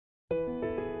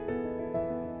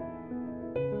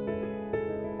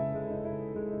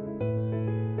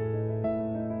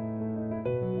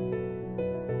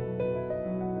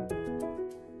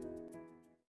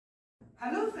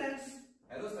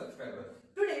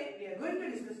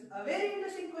a very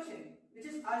interesting question which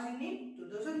is asked in NEET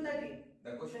 2013.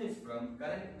 The question is from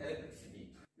current electricity.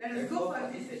 Let us go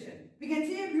for this session. We can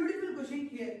see a beautiful question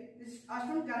here. This is asked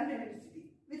from current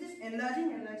electricity, which is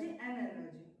enlarging.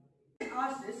 It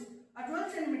asks this, a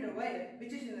 12 cm wire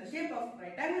which is in the shape of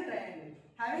rectangle triangle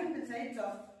having the sides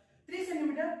of 3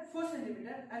 cm, 4 cm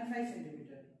and 5 cm,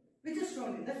 which is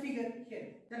shown in the figure here.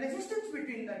 The resistance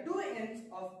between the two ends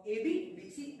of AB,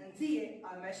 BC and CA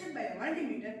are measured by a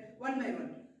multimeter 1 by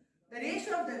 1. The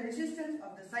ratio of the resistance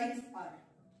of the sides are.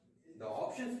 The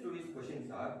options to these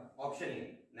questions are: option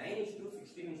A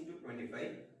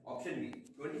 9:16:25, option B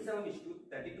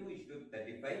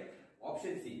 27:32:35,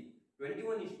 option C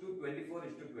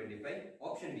 21:24:25,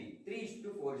 option D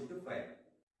 3:4:5.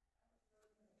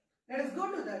 Let us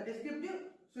go to the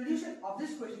descriptive solution of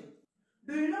this question.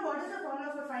 Do you know what is the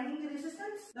formula for finding the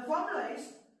resistance? The formula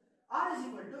is R is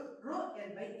equal to rho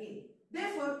L by A.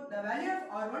 Therefore, the value of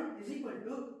R1 is equal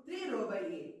to 3 rho by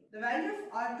A. The value of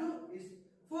R2 is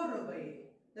 4 rho by A.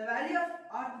 The value of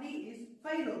R3 is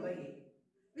 5 rho by A,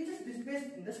 which is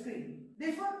displayed in the screen.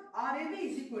 Therefore, RAB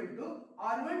is equal to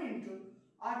R1 into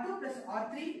R2 plus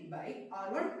R3 by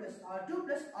R1 plus R2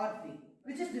 plus R3,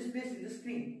 which is displayed in the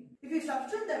screen. If we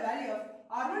substitute the value of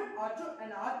R1, R2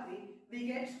 and R3, we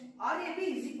get RAB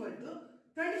is equal to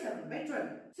 27 by 12.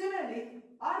 Similarly,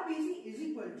 RBC is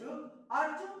equal to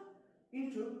R2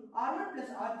 into R1 plus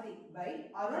R3 by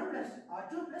R1 plus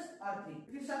R2 plus R3.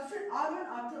 If we substitute R1,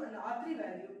 R2 and R3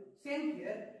 value, same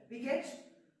here, we get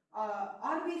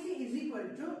RBC is equal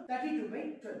to 32 by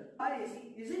 12. RAC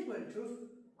is equal to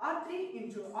R3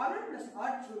 into R1 plus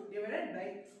R2 divided by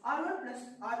R1 plus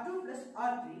R2 plus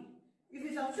R3. If we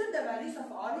substitute the values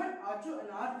of R1, R2 and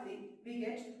R3, we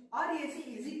get RAC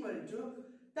is equal to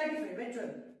 35 by 12.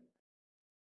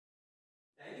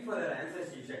 Thank you for your answer,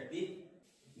 Shri Shakti.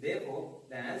 Therefore,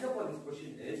 the answer for this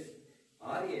question is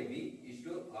RAB is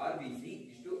to RBC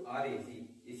is to RAC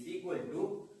is equal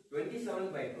to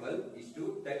 27 by 12 is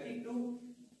to 32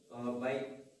 by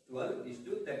 12 is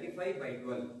to 35 by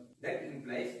 12. That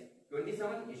implies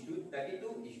 27 is to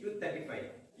 32 is to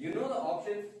 35. You know the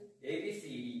options A, B, C,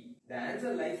 D. The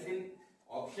answer lies in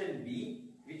option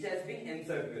B, which has been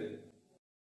encircled.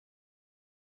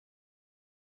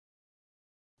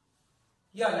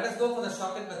 Yeah, let us go for the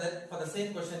shortcut method for the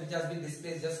same question which has been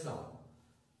displayed just now.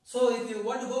 So if you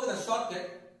want to go with a shortcut,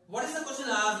 what is the question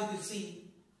asked? If you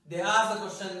see, they ask the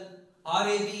question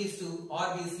RAB is to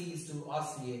RBC is to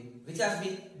RCA, which has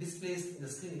been displayed in the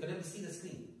screen. You can able to see the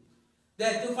screen.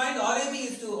 Then to find RAB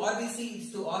is to RBC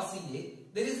is to RCA,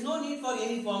 there is no need for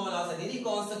any formulas and any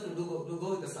concept to go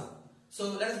with the sum.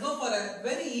 So let us go for a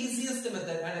very easiest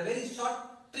method and a very short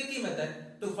tricky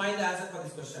method to find the answer for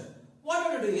this question. What you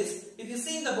want to do is, if you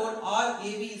see in the board RAB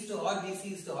is to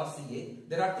RBC is to RCA,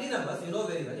 there are three numbers, you know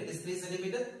very well. It is 3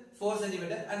 cm, 4 cm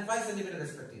and 5 cm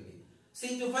respectively.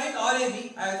 See, to find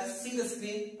RAB, I have just seen the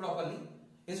screen properly.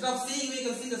 Instead of seeing, we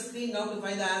can see the screen now to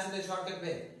find the answer in a shortcut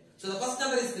way. So the first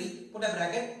number is 3, put a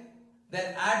bracket,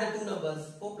 then add the two numbers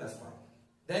 4 plus 5.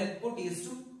 Then put is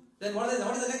to, then what is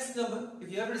the next number? If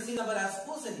you are able to see number as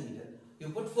 4 cm, you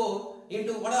put 4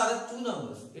 into what are the two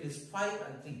numbers? It is 5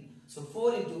 and 3. So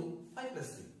 4 into 5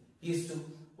 plus 3 is 2.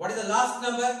 What is the last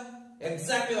number?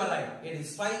 Exactly you are right. It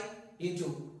is 5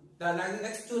 into the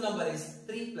next two number is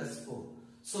 3 plus 4.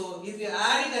 So if you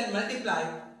add it and multiply,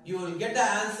 you will get the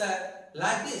answer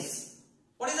like this.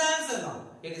 What is the answer now?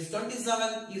 It is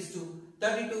 27 is to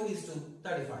 32 is to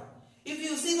 35. If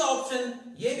you see the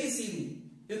option ABCD,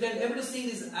 you can able to see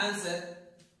this answer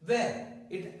where?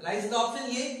 It lies in the option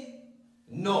A?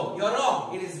 No, you are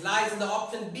wrong. It is lies in the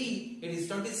option B. It is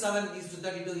 27 is to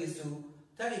 32 is to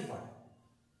 35.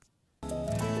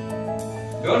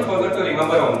 Don't forget to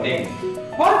remember one thing.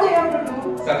 What they have to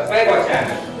do? Subscribe our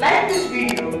channel. Like this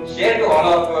video. Share to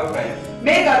all of your friends.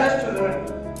 Make others to learn.